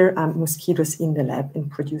rear mosquitoes in the lab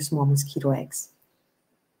and produce more mosquito eggs.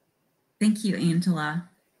 Thank you, Angela.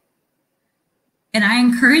 And I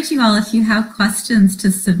encourage you all, if you have questions,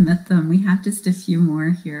 to submit them. We have just a few more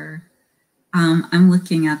here. I'm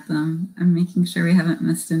looking at them. I'm making sure we haven't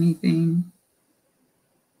missed anything.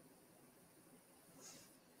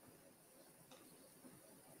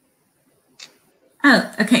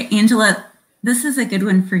 Oh, okay, Angela, this is a good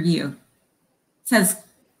one for you. It says,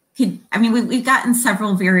 we've gotten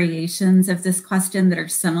several variations of this question that are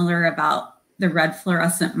similar about the red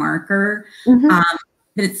fluorescent marker.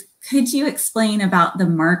 But it's, could you explain about the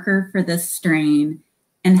marker for this strain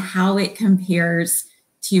and how it compares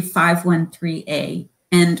to 513A?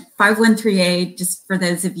 And 513A, just for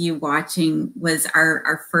those of you watching, was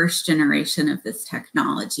our first generation of this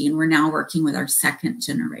technology, and we're now working with our second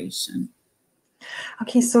generation.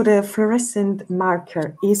 Okay, so the fluorescent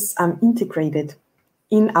marker is integrated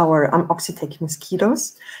in our Oxitec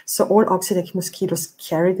mosquitoes. So all Oxitec mosquitoes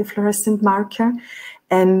carry the fluorescent marker,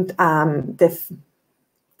 and the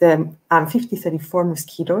 5034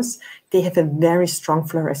 mosquitoes, they have a very strong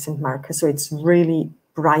fluorescent marker. So it's really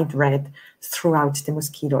bright red throughout the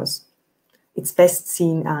mosquitoes. It's best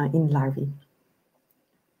seen in larvae.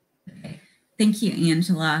 Okay, thank you,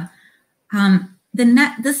 Angela.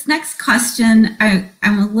 This next question,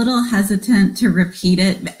 I'm a little hesitant to repeat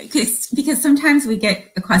it because sometimes we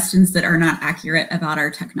get questions that are not accurate about our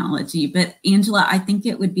technology. But Angela, I think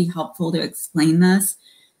it would be helpful to explain this.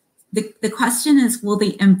 The question is, will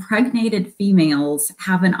the impregnated females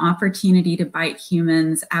have an opportunity to bite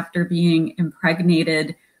humans after being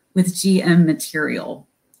impregnated with GM material?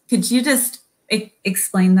 Could you just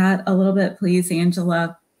explain that a little bit, please,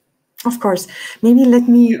 Angela? Of course. Maybe let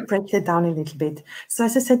me break that down a little bit. So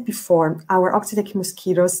as I said before, our Oxitec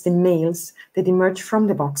mosquitoes, the males that emerge from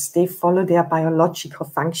the box, they follow their biological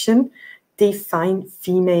function. They find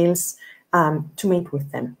females to mate with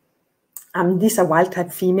them. These are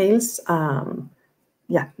wild-type females,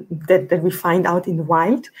 that we find out in the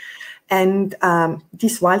wild. And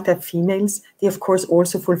these wild-type females, they of course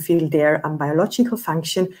also fulfill their biological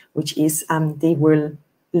function, which is they will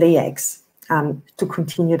lay eggs to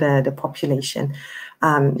continue the population.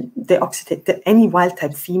 Any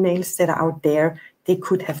wild-type females that are out there, they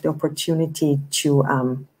could have the opportunity to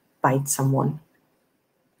bite someone.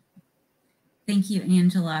 Thank you,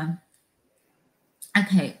 Angela.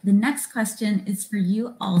 Okay, the next question is for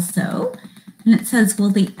you also, and it says, will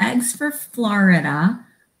the eggs for Florida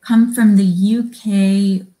come from the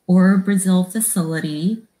UK or Brazil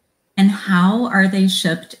facility, and how are they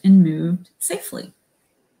shipped and moved safely?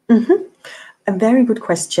 Mm-hmm. A very good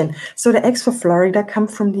question. So the eggs for Florida come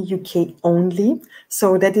from the UK only.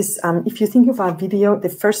 So that is, if you think of our video, the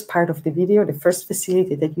first part of the video, the first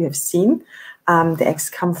facility that you have seen, the eggs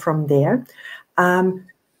come from there.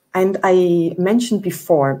 And I mentioned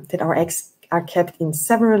before that our eggs are kept in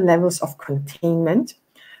several levels of containment.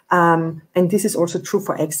 And this is also true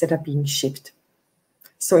for eggs that are being shipped.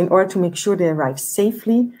 So in order to make sure they arrive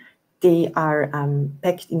safely, they are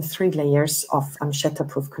packed in 3 layers of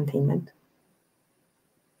shatterproof containment.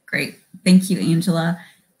 Great. Thank you, Angela.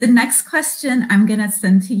 The next question I'm going to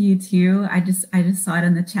send to you too. I just saw it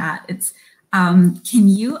in the chat. It's, can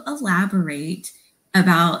you elaborate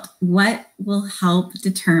about what will help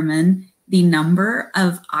determine the number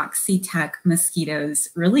of Oxitec mosquitoes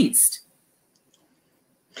released?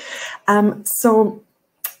 So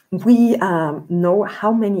we know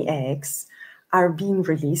how many eggs are being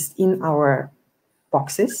released in our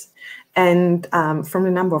boxes, And from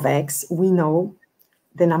the number of eggs, we know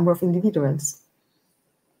the number of individuals.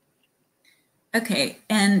 Okay,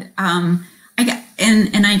 and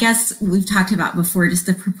I guess we've talked about before just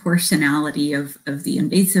the proportionality of the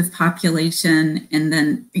invasive population, and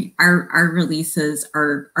then our releases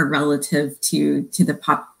are relative to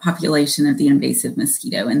the population of the invasive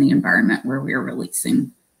mosquito in the environment where we're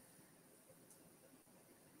releasing.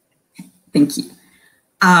 Thank you.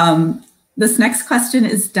 This next question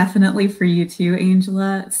is definitely for you too,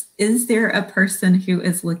 Angela. Is there a person who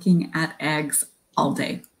is looking at eggs all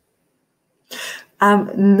day?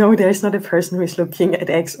 No, there's not a person who is looking at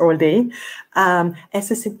eggs all day.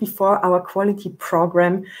 As I said before, our quality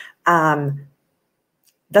program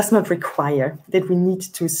does not require that we need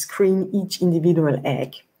to screen each individual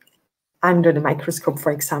egg under the microscope,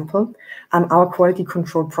 for example. Our quality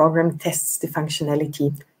control program tests the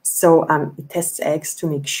functionality. So it tests eggs to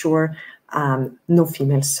make sure no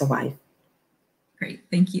females survive. Great,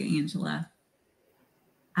 thank you, Angela.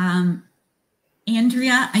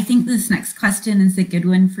 Andrea, I think this next question is a good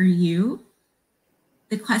one for you.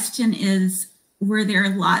 The question is, were there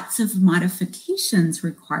lots of modifications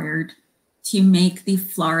required to make the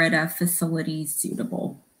Florida facility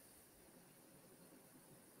suitable?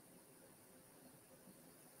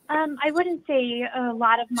 I wouldn't say a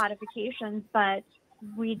lot of modifications, but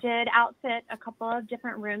we did outfit a couple of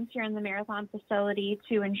different rooms here in the Marathon facility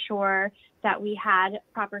to ensure that we had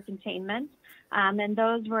proper containment. And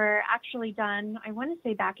those were actually done, I want to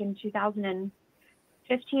say back in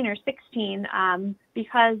 2015 or 16,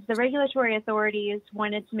 because the regulatory authorities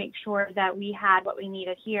wanted to make sure that we had what we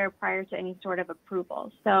needed here prior to any sort of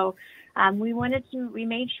approval. So we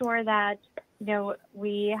made sure that, you know,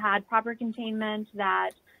 we had proper containment,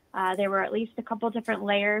 that there were at least a couple different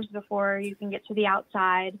layers before you can get to the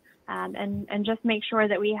outside, and just make sure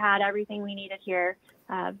that we had everything we needed here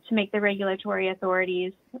to make the regulatory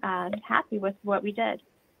authorities happy with what we did.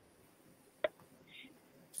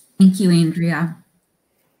 Thank you, Andrea.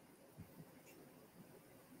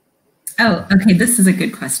 Oh, okay, this is a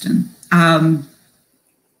good question. Well,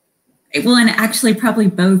 and actually probably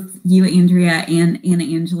both you, Andrea, and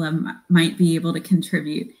Angela might be able to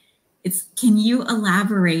contribute. Can you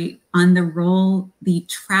elaborate on the role the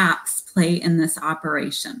traps play in this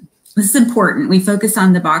operation? This is important. We focus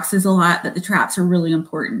on the boxes a lot, but the traps are really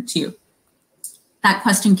important too. That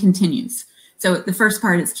question continues. So the first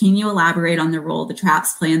part is, can you elaborate on the role the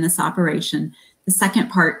traps play in this operation? The second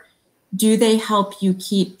part, do they help you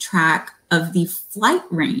keep track of the flight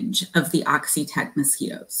range of the Oxitec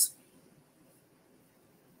mosquitoes?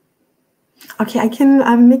 Okay, I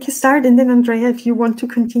can make a start, and then Andrea, if you want to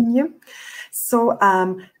continue. So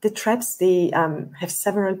the traps, they have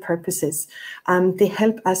several purposes. They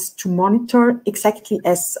help us to monitor exactly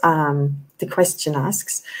as the question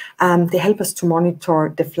asks. They help us to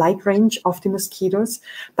monitor the flight range of the mosquitoes,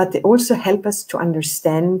 but they also help us to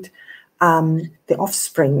understand the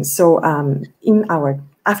offspring. So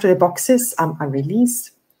after the boxes are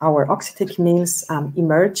released, our Oxitec males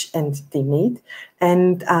emerge and they mate,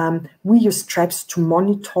 and we use traps to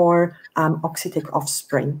monitor Oxitec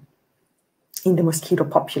offspring in the mosquito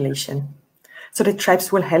population. So the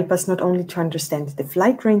traps will help us not only to understand the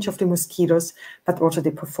flight range of the mosquitoes, but also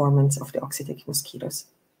the performance of the Oxitec mosquitoes.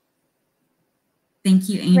 Thank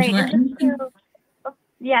you, Angela.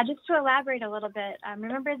 Great. Just to elaborate a little bit,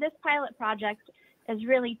 remember this pilot project is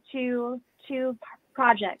really two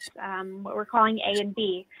projects, what we're calling A and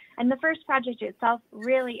B. And the first project itself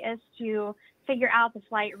really is to figure out the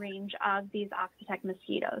flight range of these Oxitec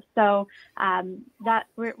mosquitoes. So that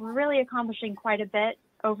we're really accomplishing quite a bit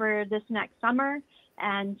over this next summer,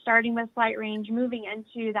 and starting with flight range, moving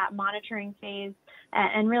into that monitoring phase,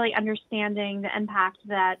 and really understanding the impact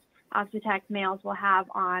that Oxitec males will have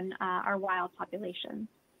on our wild population.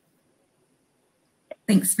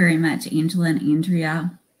 Thanks very much, Angela and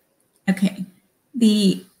Andrea. Okay,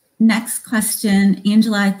 the next question,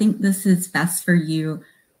 Angela, I think this is best for you.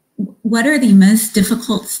 What are the most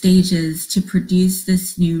difficult stages to produce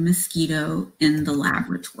this new mosquito in the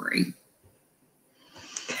laboratory?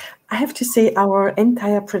 I have to say our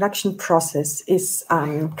entire production process is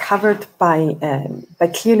covered by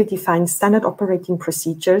clearly defined standard operating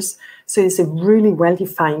procedures. So it's a really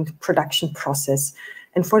well-defined production process.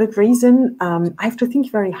 And for that reason, I have to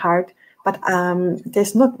think very hard, but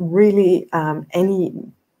there's not really any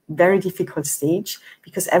very difficult stage,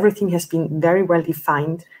 because everything has been very well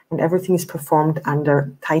defined and everything is performed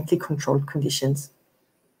under tightly controlled conditions.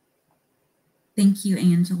 Thank you,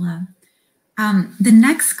 Angela. The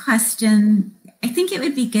next question, I think it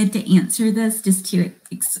would be good to answer this just to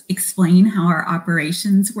explain how our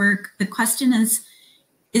operations work. The question is,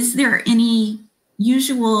 is there any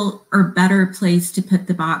usual or better place to put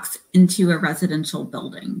the box into a residential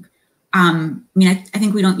building? I mean, I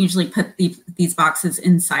think we don't usually put these boxes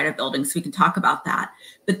inside a building, so we can talk about that.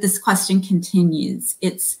 But this question continues.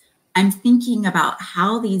 I'm thinking about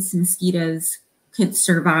how these mosquitoes could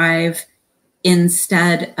survive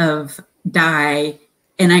instead of die.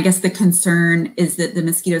 And I guess the concern is that the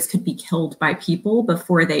mosquitoes could be killed by people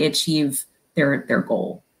before they achieve their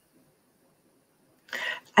goal.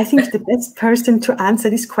 I think the best person to answer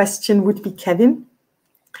this question would be Kevin.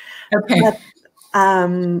 Okay. But,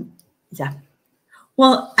 yeah.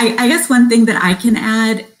 Well, I guess one thing that I can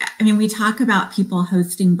add, I mean, we talk about people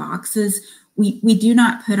hosting boxes. We do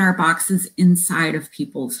not put our boxes inside of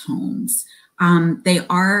people's homes. They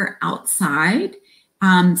are outside.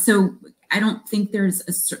 So I don't think there's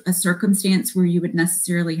a circumstance where you would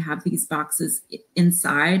necessarily have these boxes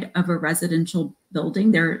inside of a residential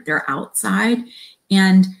building. They're outside.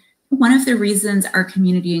 And one of the reasons our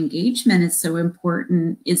community engagement is so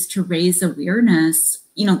important is to raise awareness,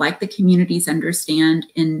 you know, like the communities understand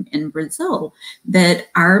in Brazil, that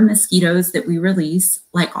our mosquitoes that we release,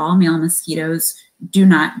 like all male mosquitoes, do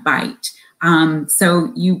not bite.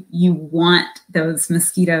 So you want those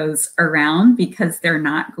mosquitoes around because they're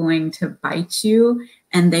not going to bite you,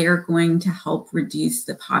 and they are going to help reduce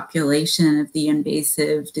the population of the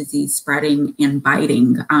invasive disease spreading and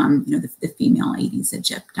biting, you know, the female Aedes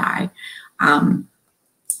aegypti.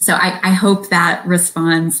 So I hope that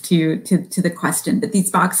responds to the question, but these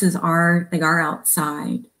boxes are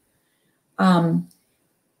outside.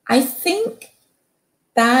 I think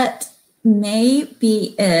that may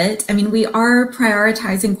be it. I mean, we are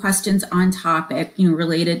prioritizing questions on topic, you know,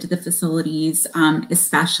 related to the facilities,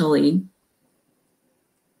 especially.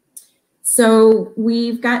 So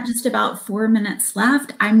we've got just about 4 minutes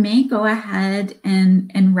left. I may go ahead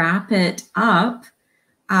and wrap it up,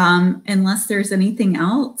 unless there's anything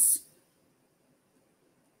else.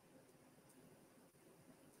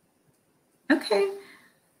 Okay.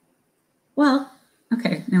 Well,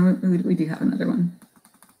 okay, no, we do have another one.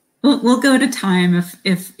 We'll go to time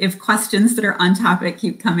if questions that are on topic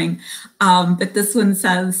keep coming. But this one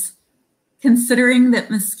says, considering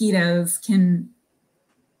that mosquitoes can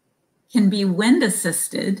be wind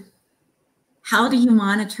assisted, how do you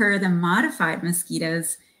monitor the modified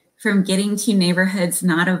mosquitoes from getting to neighborhoods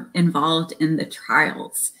not involved in the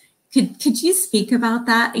trials? Could you speak about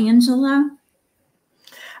that, Angela?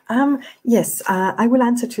 Yes, I will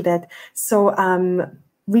answer to that. So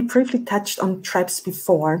we briefly touched on traps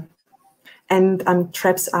before, and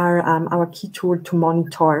traps are our key tool to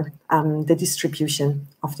monitor the distribution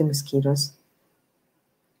of the mosquitoes.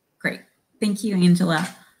 Great, thank you, Angela.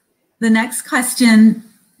 The next question,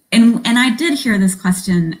 and I did hear this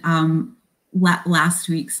question last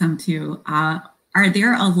week some too. Are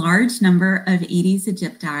there a large number of Aedes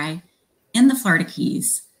aegypti in the Florida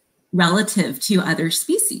Keys relative to other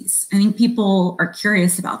species? I think people are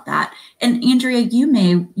curious about that. And Andrea, you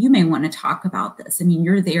may want to talk about this. I mean,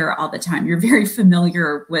 you're there all the time. You're very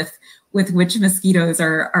familiar with which mosquitoes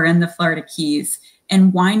are in the Florida Keys,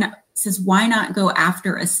 and why not go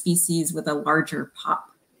after a species with a larger pop?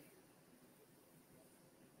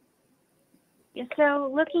 Yeah, so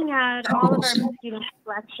looking at all of our mosquito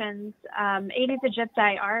collections, Aedes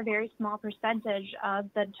aegypti are a very small percentage of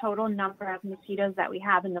the total number of mosquitoes that we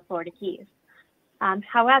have in the Florida Keys.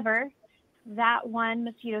 However, that one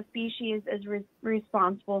mosquito species is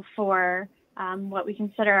responsible for what we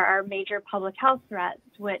consider our major public health threats,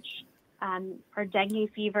 which are dengue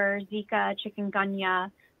fever, Zika, chikungunya,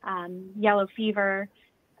 yellow fever.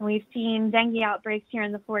 And we've seen dengue outbreaks here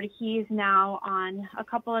in the Florida Keys now on a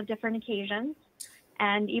couple of different occasions.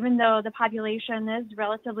 And even though the population is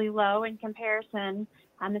relatively low in comparison,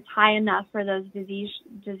 it's high enough for those disease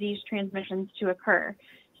transmissions to occur.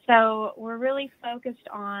 So we're really focused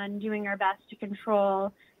on doing our best to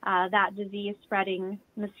control that disease spreading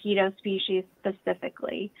mosquito species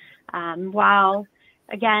specifically. While,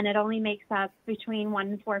 again, it only makes up between 1%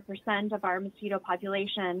 and 4% of our mosquito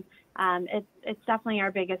population, it's definitely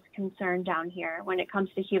our biggest concern down here when it comes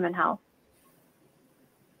to human health.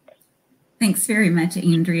 Thanks very much,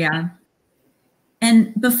 Andrea.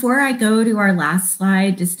 And before I go to our last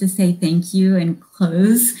slide, just to say thank you and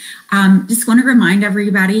close, just want to remind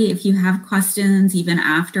everybody, if you have questions even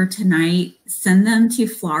after tonight, send them to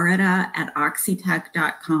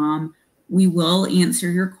florida@oxitec.com. We will answer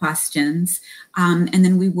your questions. And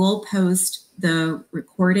then we will post the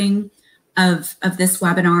recording of this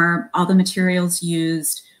webinar, all the materials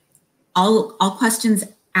used, all questions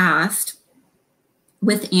asked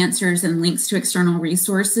with answers and links to external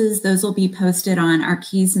resources. Those will be posted on our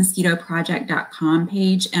keysmosquitoproject.com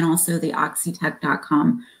page and also the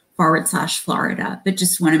oxitec.com/Florida. But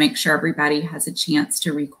just want to make sure everybody has a chance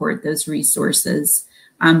to record those resources.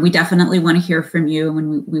 We definitely want to hear from you,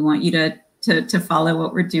 and we want you to follow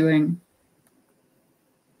what we're doing.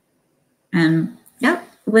 And yeah,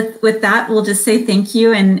 with that, we'll just say thank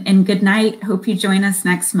you and good night. Hope you join us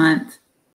next month.